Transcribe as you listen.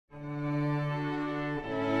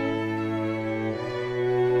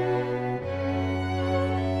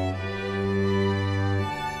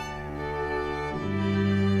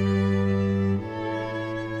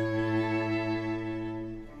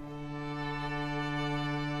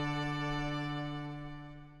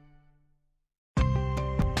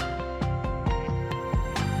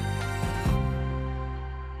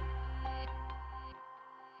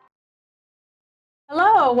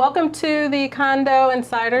Hello, welcome to the Condo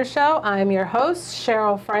Insider Show. I'm your host,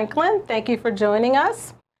 Cheryl Franklin. Thank you for joining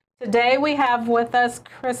us. Today we have with us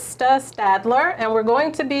Krista Stadler, and we're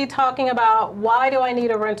going to be talking about why do I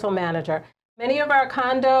need a rental manager? Many of our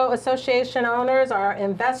condo association owners are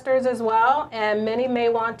investors as well, and many may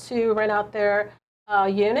want to rent out their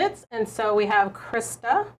units. And so we have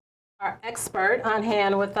Krista, our expert, on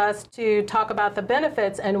hand with us to talk about the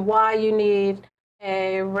benefits and why you need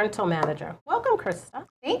a rental manager. Welcome, Krista.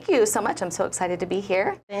 Thank you so much. I'm so excited to be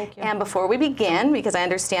here. Thank you. And before we begin, because I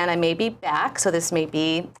understand I may be back, so this may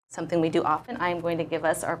be something we do often, I'm going to give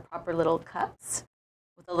us our proper little cups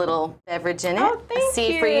with a little beverage in it. Oh, thank a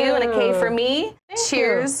C you. for you and a K for me. Thank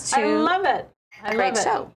Cheers you. to I love it. I great love it.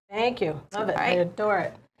 show. Thank you. Love it. All I right. adore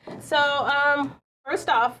it. So first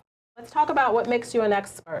off, let's talk about what makes you an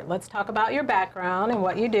expert. Let's talk about your background and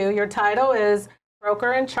what you do. Your title is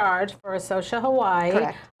broker in charge for Associa Hawaii,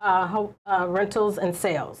 Correct. rentals and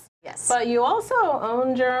sales. Yes. But you also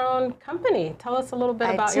owned your own company. Tell us a little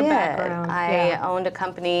bit about your background. I owned a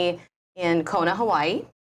company in Condo, Hawaii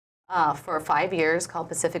for 5 years called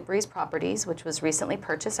Pacific Breeze Properties, which was recently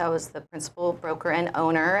purchased. I was the principal broker and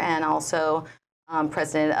owner and also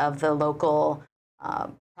president of the local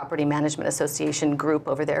Property Management Association group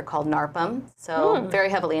over there called NARPM. So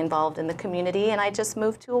very heavily involved in the community, and I just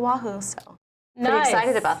moved to Oahu, so pretty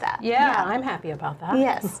excited about that. Yeah, I'm happy about that.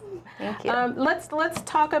 Yes, thank you. Let's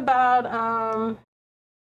talk about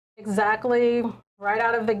exactly right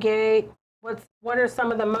out of the gate. What are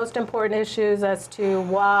some of the most important issues as to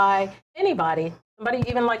why somebody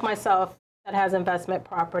even like myself that has investment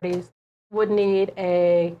properties would need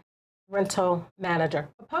a rental manager,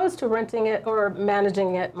 opposed to renting it or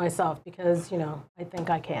managing it myself, because I think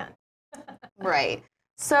I can. Right.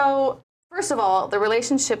 So first of all, the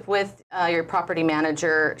relationship with your property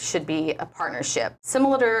manager should be a partnership,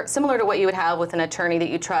 similar to what you would have with an attorney that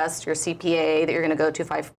you trust, your CPA that you're going to go to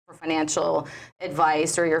for financial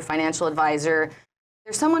advice, or your financial advisor.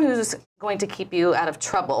 There's someone who's going to keep you out of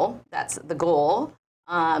trouble. That's the goal.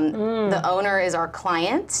 The owner is our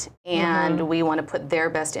client, and we want to put their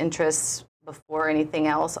best interests before anything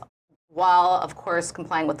else, while, of course,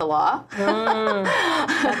 complying with the law.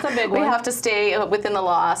 That's a big one. We have to stay within the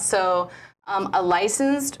law. So a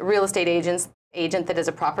licensed real estate agent that is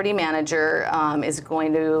a property manager is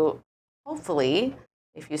going to, hopefully,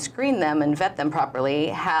 if you screen them and vet them properly,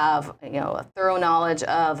 have a thorough knowledge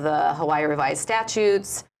of the Hawaii revised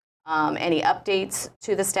statutes, any updates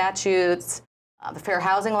to the statutes, the fair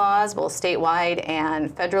housing laws, both statewide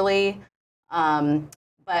and federally.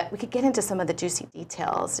 But we could get into some of the juicy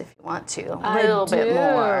details if you want to, a little bit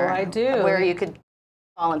more. I do. Where you could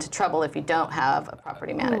fall into trouble if you don't have a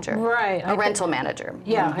property manager. Right. A rental manager.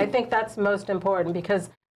 Yeah, I think that's most important, because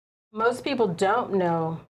most people don't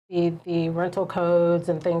know the rental codes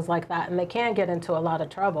and things like that, and they can get into a lot of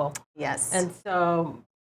trouble. Yes. And so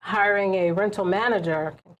hiring a rental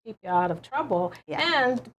manager can keep you out of trouble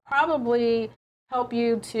and probably help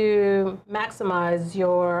you to maximize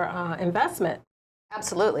your investment.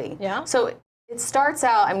 Absolutely. Yeah. So it starts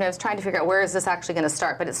out, I was trying to figure out where is this actually going to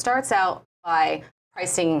start, but it starts out by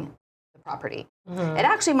pricing the property. It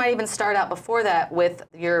actually might even start out before that with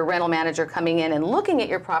your rental manager coming in and looking at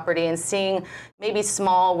your property and seeing maybe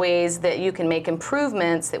small ways that you can make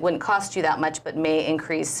improvements that wouldn't cost you that much but may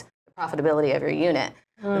increase the profitability of your unit.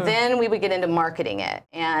 Then we would get into marketing it.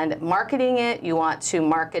 And marketing it, you want to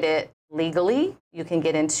market it legally. You can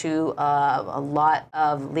get into a lot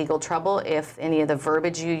of legal trouble if any of the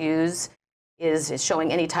verbiage you use is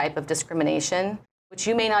showing any type of discrimination, which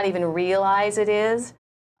you may not even realize it is.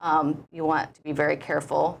 You want to be very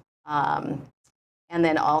careful. And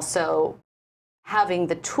then also having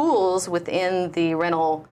the tools within the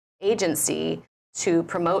rental agency to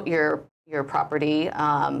promote your property,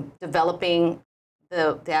 developing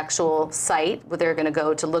the actual site where they're going to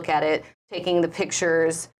go to look at it, taking the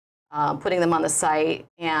pictures, putting them on the site,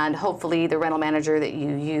 and hopefully the rental manager that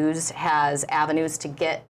you use has avenues to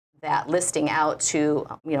get that listing out to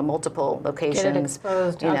multiple locations. Get it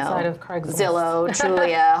exposed outside of Craigslist. Zillow,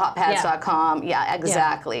 Trulia, hotpads.com. Yeah,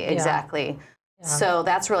 exactly. Yeah. So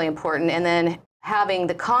that's really important. And then having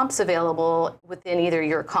the comps available within either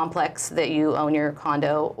your complex that you own your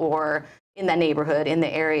condo or in that neighborhood, in the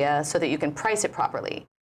area, so that you can price it properly.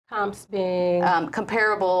 Comps being?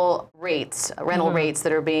 Comparable rates, rental rates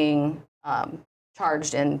that are being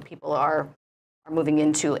charged and people are moving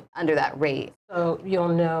into under that rate. So you'll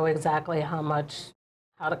know exactly how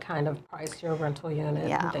to kind of price your rental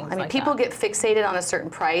unit and things like people that. get fixated on a certain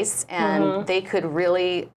price, and they could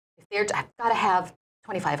really, if I've got to have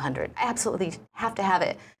 $2,500, I absolutely have to have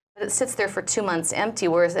it. But it sits there for 2 months empty,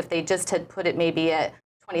 whereas if they just had put it maybe at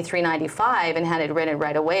 $23.95 and had it rented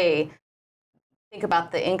right away, think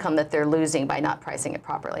about the income that they're losing by not pricing it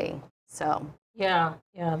properly. So yeah,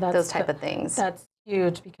 those type of things. That's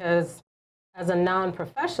huge, because as a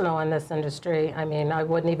non-professional in this industry, I mean, I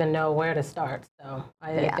wouldn't even know where to start. So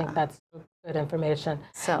I think that's good information.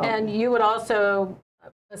 So, and you would also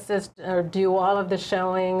assist or do all of the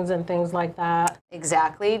showings and things like that?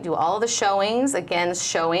 Exactly. Do all of the showings. Again,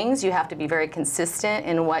 showings, you have to be very consistent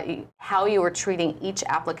in how you are treating each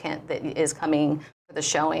applicant that is coming for the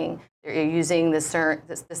showing. You're using the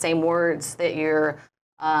same words that you're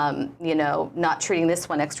not treating this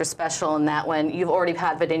one extra special and that one. You've already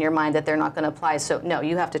had it in your mind that they're not going to apply. So no,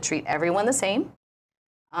 you have to treat everyone the same.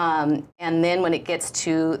 And then when it gets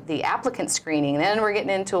to the applicant screening, then we're getting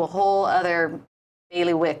into a whole other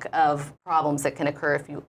bailiwick of problems that can occur if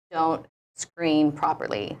you don't screen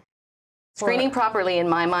properly. Screening properly, in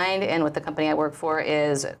my mind, and with the company I work for,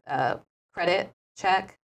 is credit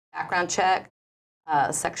check, background check,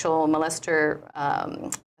 sexual molester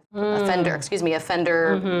offender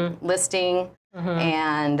listing,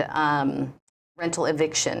 and rental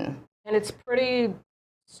eviction. And it's pretty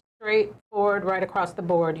straightforward right across the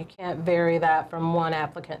board. You can't vary that from one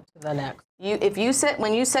applicant to the next.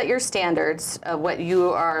 When you set your standards of what you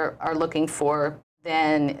are looking for,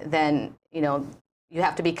 then you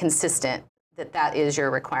have to be consistent that is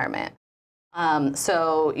your requirement.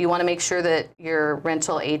 So you want to make sure that your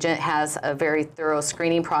rental agent has a very thorough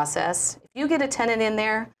screening process. If you get a tenant in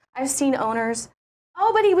there, I've seen owners,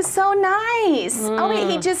 oh, but he was so nice. Oh,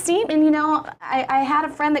 he just seemed, and I had a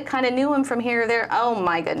friend that kind of knew him from here or there. Oh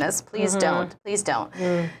my goodness, please don't, please don't.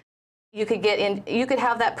 You could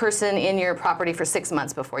have that person in your property for 6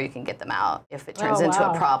 months before you can get them out if it turns into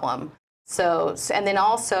a problem. So, and then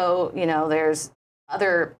also, there's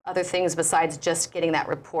other things besides just getting that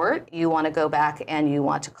report. You want to go back and you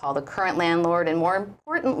want to call the current landlord, and more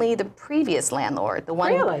importantly, the previous landlord.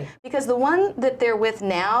 Because the one that they're with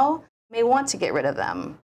now may want to get rid of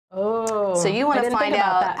them. Oh. So you want to find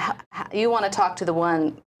out. You want to talk to the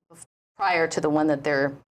one prior to the one that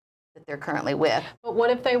they're currently with. But what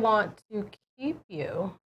if they want to keep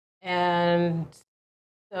you, and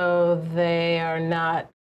so they are not,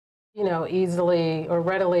 easily or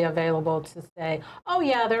readily available to say, oh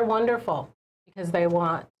yeah, they're wonderful, because they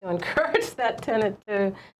want to encourage that tenant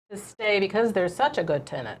to stay because they're such a good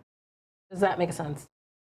tenant. Does that make sense?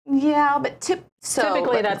 Yeah, but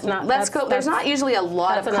typically that's not. There's not usually a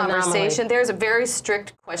lot of conversation. There's very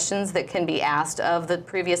strict questions that can be asked of the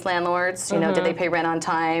previous landlords. Did they pay rent on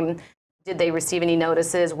time? Did they receive any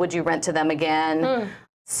notices? Would you rent to them again?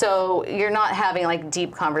 So you're not having like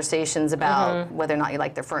deep conversations about whether or not you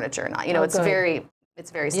like their furniture or not. It's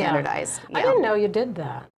very standardized. I didn't know you did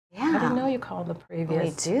that. Yeah. I didn't know you called the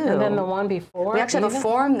previous. We do. And then the one before? We actually have a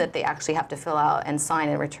form that they actually have to fill out and sign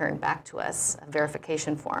and return back to us, a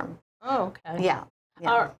verification form. Oh, okay. Yeah.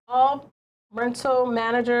 Are all rental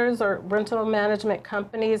managers or rental management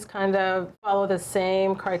companies kind of follow the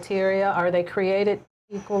same criteria? Are they created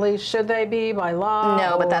equally? Should they be by law?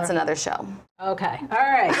 No, but that's another show. Okay. All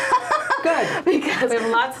right. Good. Because we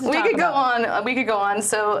have lots to talk about. We could go on.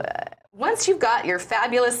 So once you've got your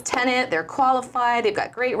fabulous tenant, they're qualified, they've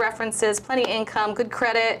got great references, plenty of income, good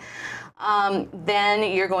credit,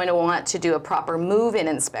 then you're going to want to do a proper move-in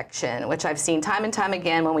inspection, which I've seen time and time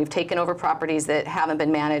again when we've taken over properties that haven't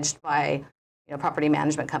been managed by a property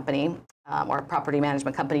management company or a property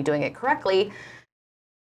management company doing it correctly.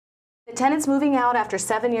 The tenant's moving out after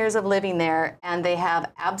 7 years of living there, and they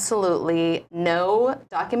have absolutely no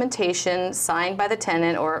documentation signed by the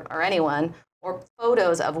tenant or anyone, or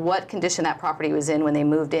photos of what condition that property was in when they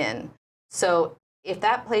moved in. So if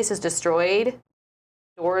that place is destroyed,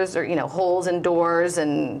 doors or holes in doors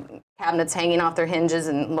and cabinets hanging off their hinges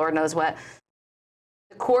and Lord knows what,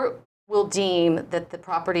 the court will deem that the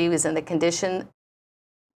property was in the condition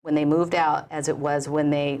when they moved out as it was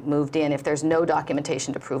when they moved in, if there's no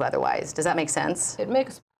documentation to prove otherwise. Does that make sense? It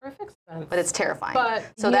makes perfect sense. But it's terrifying.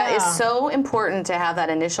 So that is so important to have that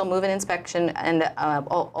initial move-in inspection, and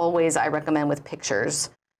always I recommend with pictures,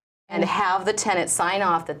 and have the tenant sign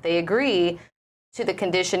off that they agree to the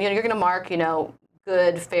condition. You're going to mark,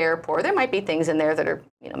 good, fair, poor. There might be things in there that are,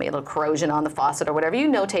 maybe a little corrosion on the faucet or whatever. You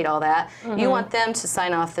notate all that. You want them to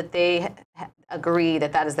sign off that they agree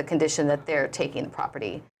that that is the condition that they're taking the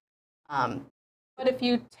property. But if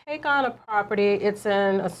you take on a property, it's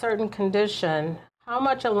in a certain condition, how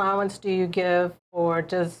much allowance do you give for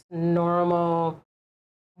just normal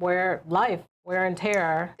wear and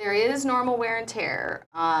tear? There is normal wear and tear.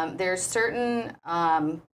 There's certain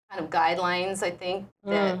kind of guidelines, I think,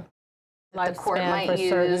 that that the court might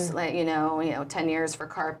use, like, 10 years for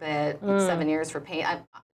carpet, 7 years for paint.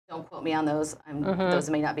 Don't quote me on those. Those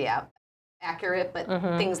may not be accurate, but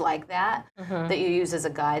things like that that you use as a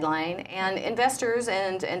guideline. And investors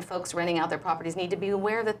and folks renting out their properties need to be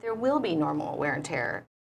aware that there will be normal wear and tear,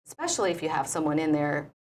 especially if you have someone in there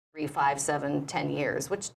 3, 5, 7, 10 years,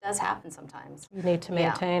 which does happen sometimes. You need to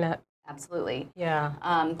maintain it. Absolutely. Yeah.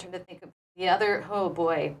 I'm trying to think of the other, oh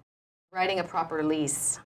boy, writing a proper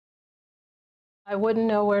lease. I wouldn't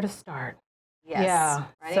know where to start. Yes. Yeah.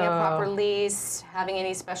 Writing a proper lease, having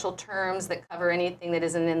any special terms that cover anything that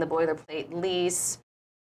isn't in the boilerplate lease,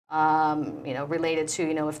 related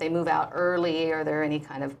to, if they move out early, are there any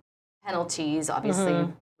kind of penalties?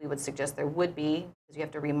 Obviously, we would suggest there would be, because you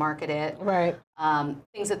have to remarket it. Right.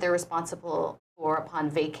 Things that they're responsible for upon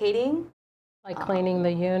vacating. Like cleaning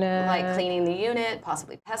the unit. Like cleaning the unit,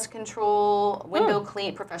 possibly pest control,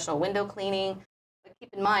 professional window cleaning. But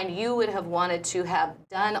keep in mind, you would have wanted to have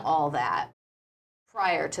done all that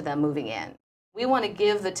prior to them moving in. We want to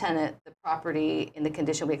give the tenant the property in the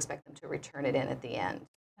condition we expect them to return it in at the end.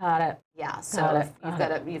 Got it. Yeah, so you've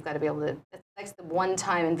got to be able to, that's the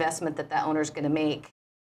one-time investment that owner's going to make.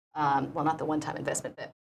 Well, not the one-time investment,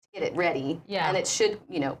 but to get it ready. Yeah. And it should,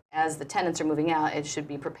 as the tenants are moving out, it should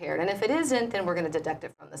be prepared. And if it isn't, then we're going to deduct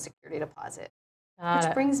it from the security deposit.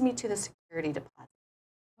 Which brings me to the security deposit.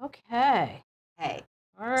 Okay. Hey.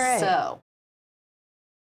 All right. So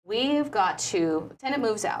tenant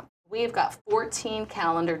moves out. We've got 14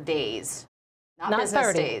 calendar days, not business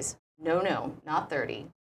 30 days. No, not 30.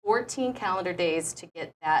 14 calendar days to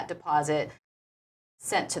get that deposit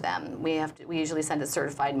sent to them. We usually send it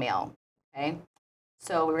certified mail, okay?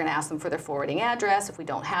 So we're going to ask them for their forwarding address. If we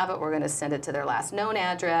don't have it, we're going to send it to their last known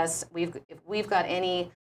address. If we've got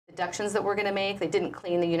any deductions that we're going to make, they didn't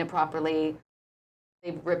clean the unit properly,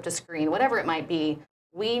 they ripped a screen, whatever it might be,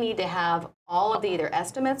 we need to have all of the either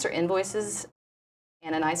estimates or invoices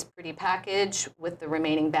and a nice pretty package with the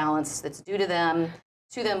remaining balance that's due to them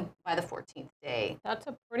by the 14th day. That's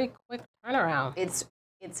a pretty quick turnaround. It's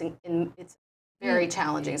very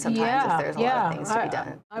challenging sometimes if there's a lot of things to be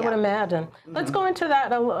done. I would imagine. Let's go into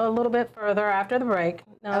that a little bit further after the break.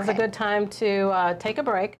 Now is a good time to take a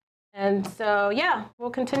break. And so, we'll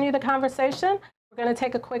continue the conversation. We're going to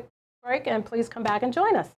take a quick break, and please come back and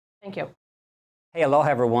join us. Thank you. Hey, aloha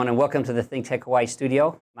everyone, and welcome to the ThinkTech Hawaii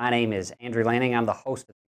studio. My name is Andrew Lanning. I'm the host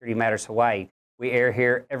of Security Matters Hawaii. We air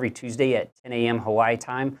here every Tuesday at 10 a.m. Hawaii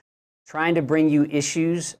time, trying to bring you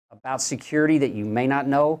issues about security that you may not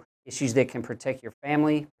know, issues that can protect your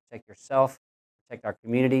family, protect yourself, protect our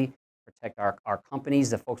community, protect our companies,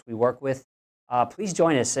 the folks we work with. Please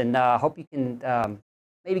join us, and hope you can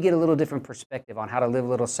maybe get a little different perspective on how to live a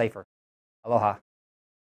little safer. Aloha.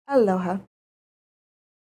 Aloha.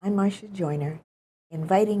 I'm Marcia Joyner,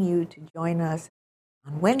 inviting you to join us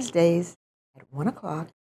on Wednesdays at 1 o'clock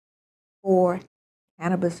for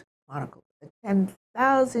Cannabis Chronicles, a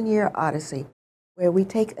 10,000-year odyssey where we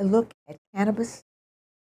take a look at cannabis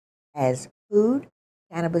as food,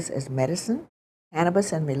 cannabis as medicine,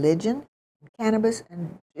 cannabis and religion, and cannabis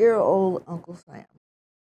and dear old Uncle Sam.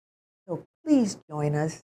 So please join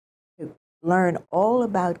us to learn all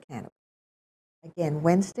about cannabis. Again,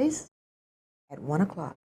 Wednesdays at 1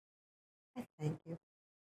 o'clock. I thank you.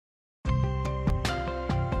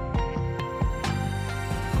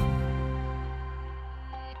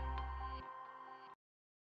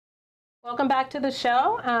 Welcome back to the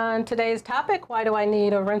show. On today's topic, why do I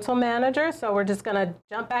need a rental manager? So we're just going to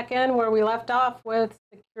jump back in where we left off with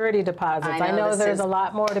security deposits. I know there's a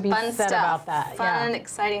lot more to be said about that. Fun,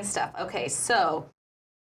 exciting stuff. Okay, so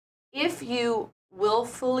if you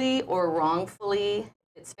willfully or wrongfully,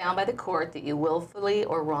 it's found by the court that you willfully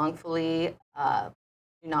or wrongfully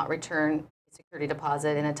do not return a security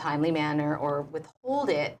deposit in a timely manner or withhold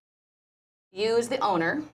it, you as the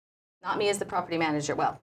owner, not me as the property manager,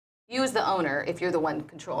 well, you as the owner, if you're the one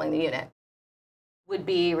controlling the unit, could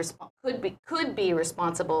be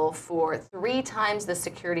responsible for 3 times the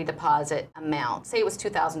security deposit amount. Say it was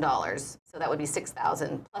 $2,000, so that would be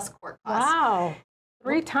 $6,000 plus court costs. Wow,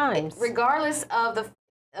 3 times. Regardless of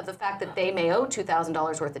the fact that they may owe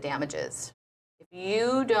 $2,000 worth of damages. If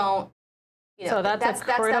you don't, so that's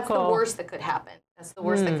the worst that could happen. That's the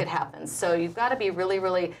worst that could happen. So you've got to be really,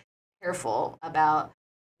 really careful about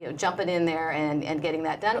jumping in there and getting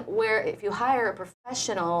that done. Where if you hire a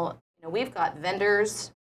professional, we've got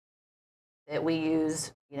vendors that we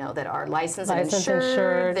use, that are licensed and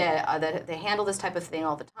insured. That they handle this type of thing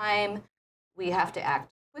all the time. We have to act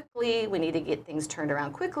quickly. We need to get things turned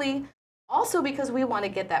around quickly. Also because we want to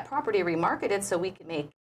get that property remarketed so we can make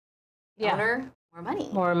the owner more money.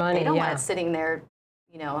 More money, They don't want it sitting there,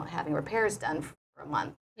 having repairs done for a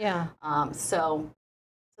month. Yeah. So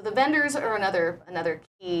the vendors are another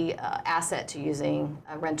key asset to using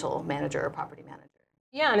a rental manager or property manager.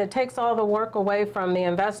 Yeah, and it takes all the work away from the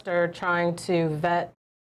investor trying to vet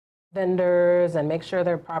vendors and make sure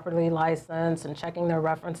they're properly licensed and checking their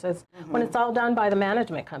references when it's all done by the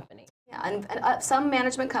management company. Yeah, and some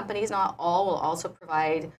management companies, not all, will also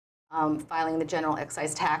provide filing the general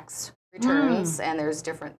excise tax returns, and there's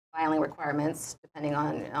different filing requirements depending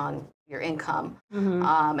on your income,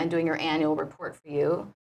 and doing your annual report for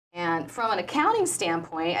you. And from an accounting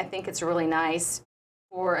standpoint, I think it's really nice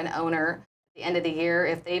for an owner at the end of the year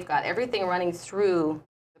if they've got everything running through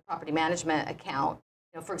the property management account.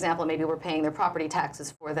 For example, maybe we're paying their property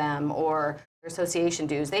taxes for them or their association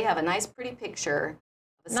dues. They have a nice, pretty picture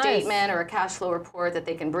of a statement or a cash flow report that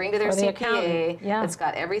they can bring to their CPA. It's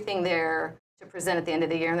got everything there to present at the end of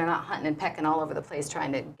the year, and they're not hunting and pecking all over the place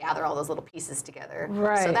trying to gather all those little pieces together.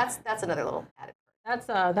 Right. So that's another little added.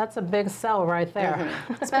 That's a big sell right there.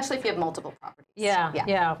 Especially if you have multiple properties.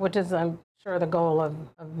 Yeah, which is, I'm sure, the goal of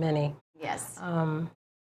many. Yes.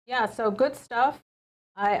 Yeah, so good stuff.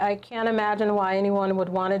 I can't imagine why anyone would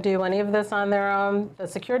want to do any of this on their own. The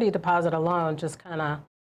security deposit alone just kind of,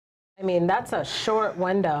 I mean, that's a short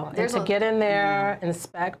window. And to get in there,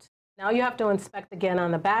 inspect. Now you have to inspect again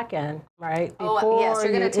on the back end, right? Before yes,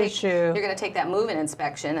 you're going to take that move-in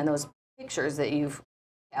inspection and those pictures that you've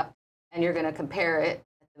kept, and you're going to compare it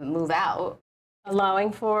to move out.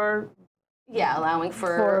 Allowing for allowing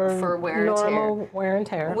for wear and tear. Normal wear and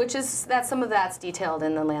tear. Which is some of that's detailed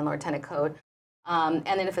in the landlord tenant code. And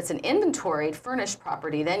then if it's an inventoried furnished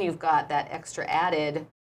property, then you've got that extra added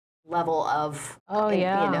level of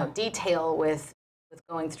detail with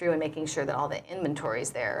going through and making sure that all the inventory is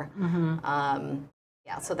there.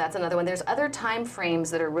 So that's another one. There's other time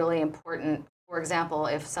frames that are really important. For example,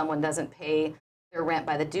 if someone doesn't pay their rent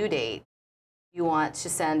by the due date, you want to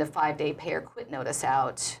send a 5-day pay or quit notice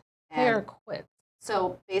out. Pay or quit.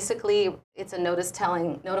 So basically, it's a notice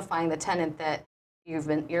notifying the tenant that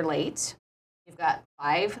you're late. You've got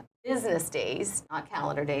 5 business days, not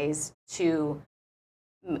calendar days, to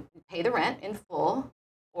pay the rent in full,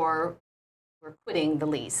 or we're quitting the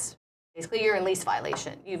lease. Basically, you're in lease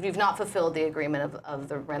violation. You've not fulfilled the agreement of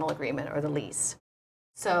the rental agreement or the lease.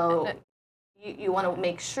 So you want to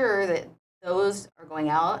make sure that those are going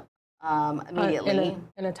out immediately.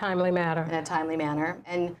 In a timely manner. In a timely manner.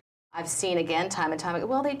 And I've seen, again, time and time again,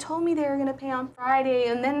 well, they told me they were going to pay on Friday,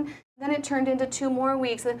 and then it turned into 2 more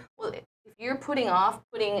weeks. Well, if you're putting out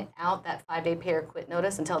that 5-day pay or quit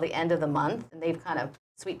notice until the end of the month, and they've kind of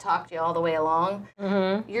sweet-talked you all the way along,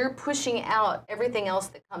 you're pushing out everything else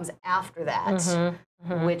that comes after that,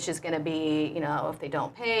 which is going to be, if they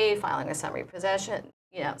don't pay, filing a summary possession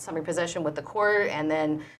with the court, and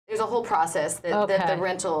then there's a whole process that the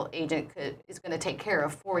rental agent is going to take care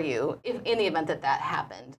of for you in the event that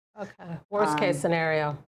happened. Okay. Worst case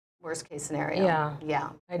scenario. Worst case scenario. Yeah.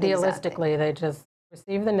 Idealistically, they just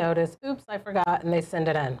receive the notice, oops, I forgot, and they send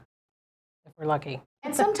it in, if we're lucky.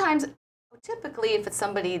 And sometimes, typically, if it's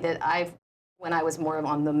somebody that when I was more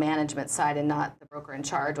on the management side and not the broker in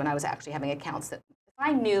charge, when I was actually having accounts, that if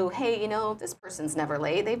I knew, hey, this person's never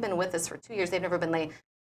late, they've been with us for 2 years, they've never been late,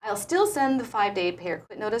 I'll still send the 5-day pay or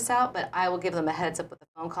quit notice out, but I will give them a heads up with a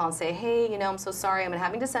phone call and say, hey, I'm so sorry, I'm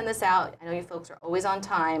having to send this out. I know you folks are always on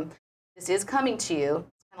time. This is coming to you.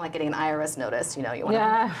 It's kind of like getting an IRS notice, you want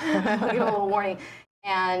to give a little warning.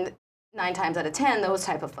 And 9 times out of 10, those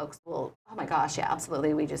type of folks will, oh my gosh, yeah,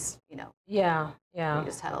 absolutely. We just, we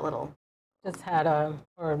just had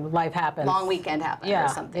or life happens. Long weekend happened or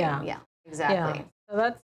something. Yeah, exactly. Yeah. So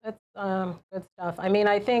that's good stuff. I mean,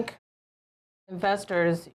 I think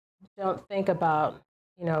investors don't think about,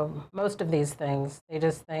 most of these things. They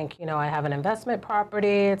just think, I have an investment property,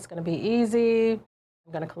 it's going to be easy,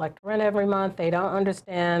 I'm going to collect rent every month. They don't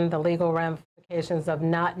understand the legal ramifications of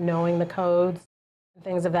not knowing the codes and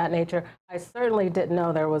things of that nature. I certainly didn't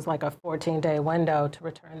know there was like a 14-day window to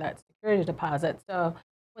return that security deposit. So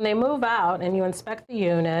when they move out and you inspect the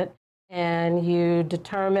unit and you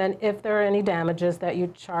determine if there are any damages, that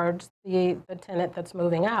you charge the tenant that's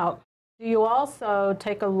moving out, do you also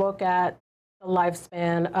take a look at the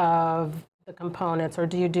lifespan of the components, or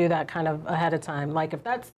do you do that kind of ahead of time? Like if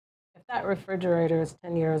that refrigerator is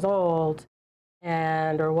 10 years old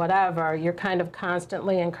or whatever, you're kind of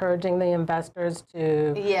constantly encouraging the investors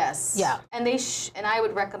to... Yes. Yeah. And and I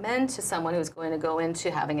would recommend to someone who's going to go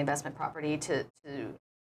into having investment property to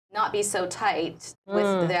not be so tight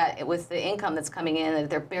with the income that's coming in, that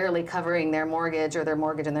they're barely covering their mortgage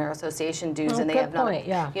and their association dues, and they have point,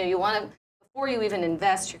 you want to, before you even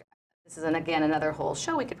invest, this is again another whole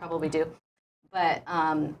show we could probably do, but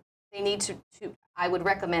they need to, I would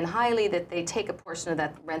recommend highly that they take a portion of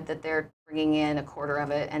that rent that they're bringing in, a quarter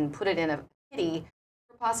of it, and put it in a kitty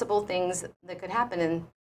for possible things that could happen, and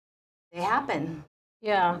they happen.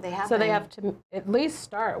 Yeah, They happen. so they have to at least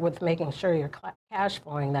start with making sure you're cash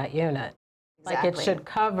flowing that unit. Exactly. Like it should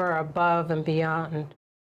cover above and beyond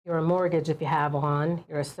your mortgage if you have one,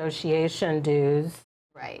 your association dues.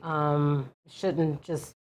 Right. Shouldn't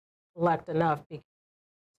just collect enough to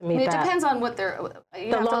meet It that. depends on what they're.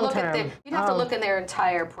 You'd have to look at you'd have to look in their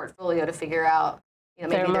entire portfolio to figure out. You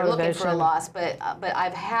know, maybe they're looking for a loss, but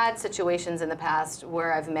I've had situations in the past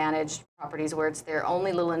where I've managed properties where it's their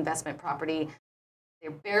only little investment property. They're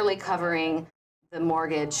barely covering the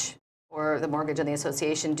mortgage or the mortgage and the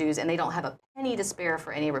association dues, and they don't have a penny to spare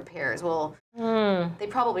for any repairs. Well, they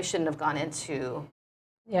probably shouldn't have gone into,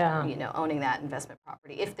 you know, owning that investment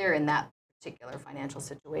property if they're in that particular financial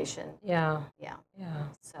situation. Yeah.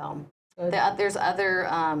 So there's other.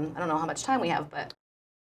 I don't know how much time we have, but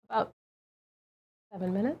about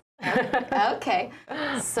 7 minutes. Okay.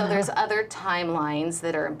 So there's other timelines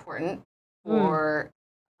that are important for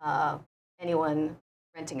anyone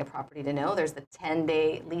renting a property to know. There's the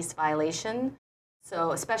 10-day lease violation.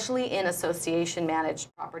 So especially in association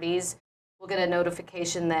managed properties, we'll get a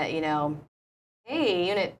notification that, you know, hey,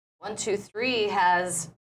 unit 123 has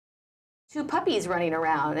 2 puppies running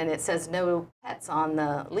around and it says no pets on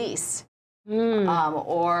the lease.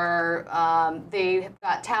 Or they've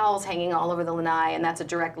got towels hanging all over the lanai, and that's a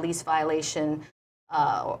direct lease violation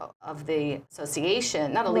of the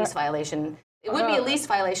association. Not a lease violation. It would be a lease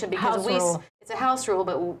violation because it's a house rule,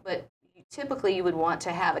 but typically you would want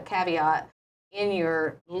to have a caveat in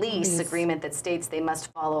your lease agreement that states they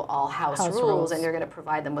must follow all house rules, and you're going to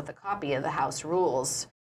provide them with a copy of the house rules,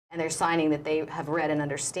 and they're signing that they have read and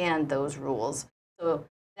understand those rules. So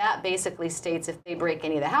that basically states if they break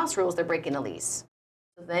any of the house rules, they're breaking the lease.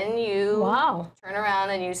 So then you turn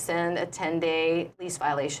around and you send a 10-day lease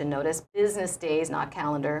violation notice, business days, not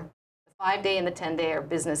calendar. 5-day and the 10-day are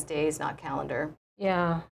business days, not calendar.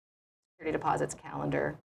 Yeah. Security deposits,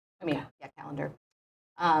 calendar. Calendar.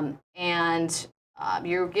 And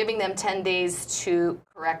you're giving them 10 days to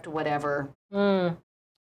correct whatever,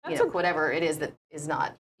 whatever it is that is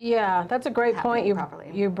not. Yeah, that's a great point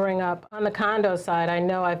you bring up. On the condo side, I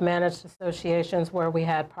know I've managed associations where we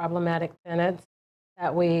had problematic tenants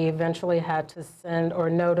that we eventually had to send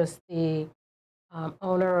or notice the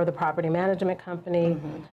owner or the property management company.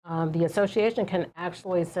 The association can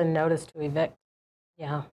actually send notice to evict,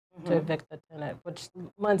 to evict the tenant, which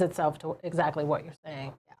lends itself to exactly what you're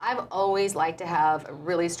saying. I've always liked to have a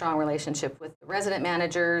really strong relationship with the resident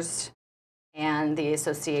managers and the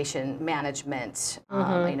association management.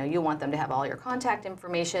 You know, you want them to have all your contact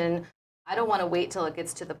information. I don't want to wait till it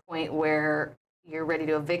gets to the point where you're ready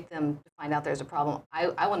to evict them to find out there's a problem.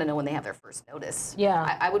 I want to know when they have their first notice.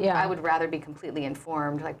 I would rather be completely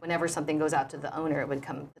informed. Like whenever something goes out to the owner, it would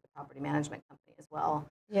come to the property management company as well.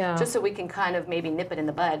 Just so we can kind of maybe nip it in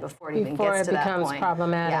the bud before it even gets to that point. Before it becomes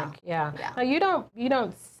problematic. Now you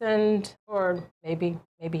don't send, or maybe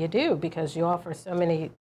you do because you offer so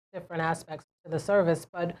many different aspects to the service.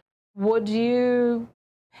 But would you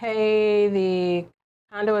pay the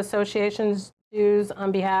condo association's dues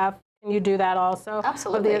on behalf? Can you do that also?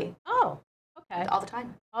 Absolutely. Okay. All the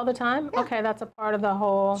time. All the time? Yeah. Okay, that's a part of the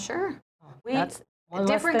whole. Sure.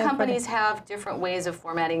 Different companies have different ways of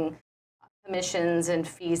formatting commissions and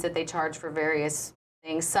fees that they charge for various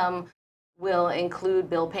things. Some will include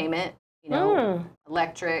bill payment, you know,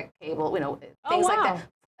 electric, cable, things like that.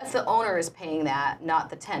 If the owner is paying that, not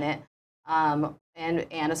the tenant,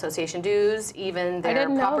 and association dues, even their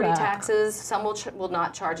property taxes. Some will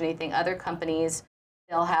not charge anything. Other companies,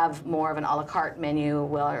 they'll have more of an a la carte menu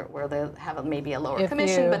where they'll have maybe a lower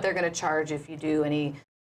commission, but they're going to charge if you do any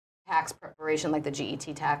tax preparation like the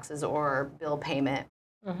GET taxes or bill payment.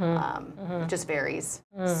 It just varies.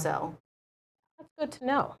 So that's good to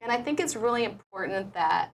know. And I think it's really important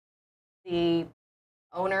that the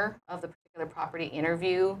owner of the particular property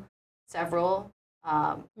interview several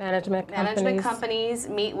management companies,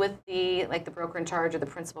 meet with the broker in charge or the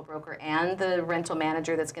principal broker and the rental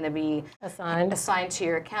manager that's going to be assigned to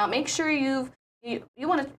your account. Make sure you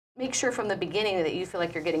want to make sure from the beginning that you feel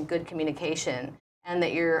like you're getting good communication and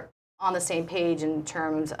that you're on the same page in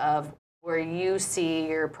terms of where you see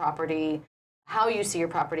your property, how you see your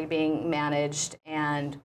property being managed,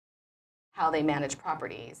 and how they manage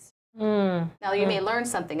properties. Now, you may learn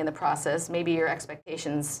something in the process. Maybe your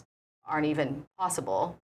expectations aren't even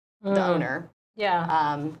possible, the owner.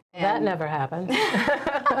 That never happened.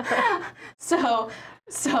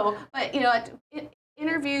 But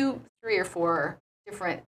interview 3 or 4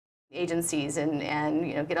 different agencies and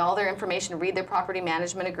you know, get all their information, read their property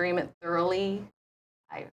management agreement thoroughly.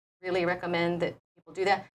 I really recommend that people do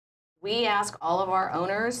that. We ask all of our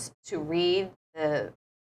owners to read the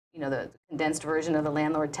condensed version of the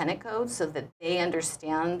landlord tenant code so that they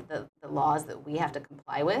understand the laws that we have to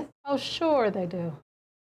comply with. Oh, sure they do.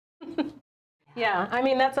 Yeah, I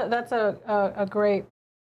mean, that's a great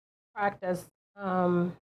practice.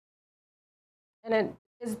 And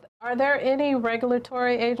are there any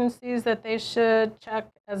regulatory agencies that they should check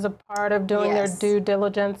as a part of doing their due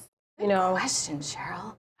diligence? Good question,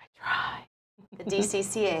 Cheryl. I try. The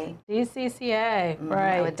DCCA. DCCA,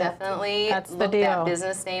 right. I would definitely look that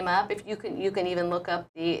business name up. If you can even look up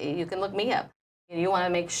you can look me up. You want to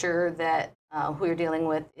make sure that who you're dealing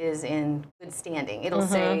with is in good standing. It'll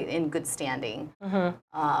say in good standing,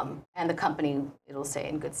 and the company, it'll say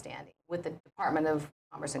in good standing with the Department of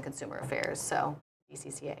Commerce and Consumer Affairs. So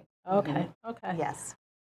DCCA. Okay. Okay. Yes.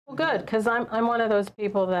 Well, good, because I'm one of those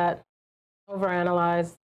people that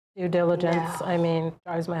overanalyze due diligence. No. I mean,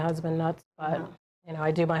 drives my husband nuts, but you know,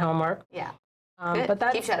 I do my homework. Yeah. But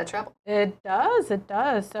that keeps you out of trouble. It does. It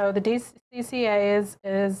does. So the DCCA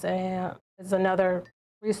is another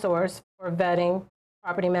resource for vetting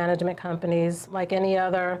property management companies, like any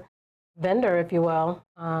other vendor, if you will.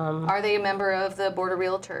 Are they a member of the Board of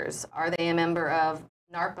Realtors? Are they a member of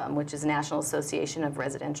NARPM, which is National Association of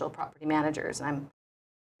Residential Property Managers? And I'm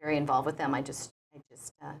very involved with them. I just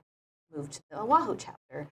moved to the Oahu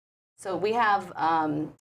chapter. So we have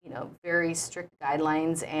very strict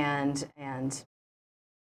guidelines and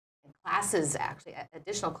classes, actually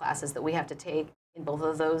additional classes that we have to take in both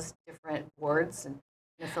of those different boards and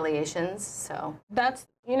affiliations. So that's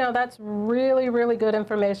really, really good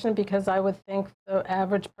information, because I would think the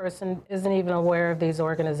average person isn't even aware of these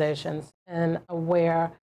organizations and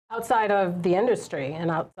aware outside of the industry and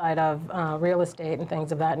outside of real estate and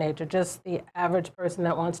things of that nature. Just the average person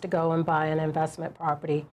that wants to go and buy an investment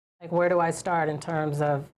property. Like, where do I start in terms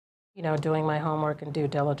of, doing my homework and due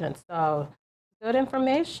diligence? So, good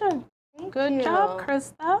information. Good job,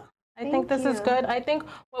 Krista. I think this is good. I think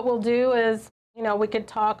what we'll do is, we could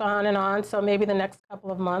talk on and on. So maybe the next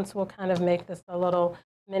couple of months we'll kind of make this a little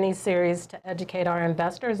mini series to educate our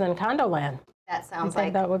investors in condo land. That sounds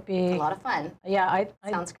like that would be a lot of fun. Yeah,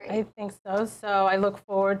 sounds great. I think so. So I look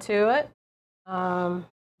forward to it.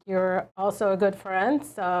 You're also a good friend,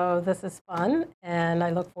 so this is fun, and I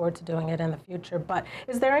look forward to doing it in the future. But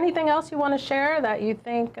is there anything else you want to share that you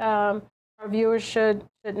think our viewers should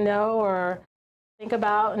know or think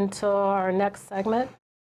about until our next segment?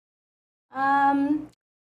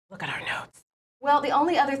 Look at our notes. Well, the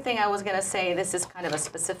only other thing I was going to say, this is kind of a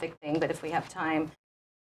specific thing, but if we have time,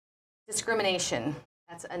 discrimination.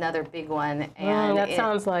 That's another big one. And that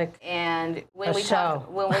sounds like and when a we show.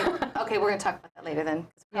 Okay, we're going to talk about that later then,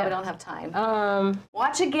 because we probably don't have time.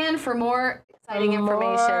 Watch again for more exciting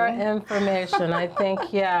information. More information, I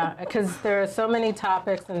think, yeah, because there are so many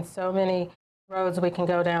topics and so many roads we can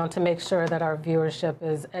go down to make sure that our viewership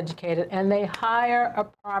is educated and they hire a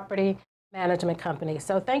property management company.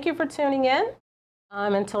 So thank you for tuning in.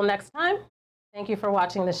 Until next time, thank you for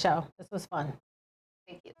watching the show. This was fun.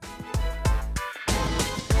 Thank you.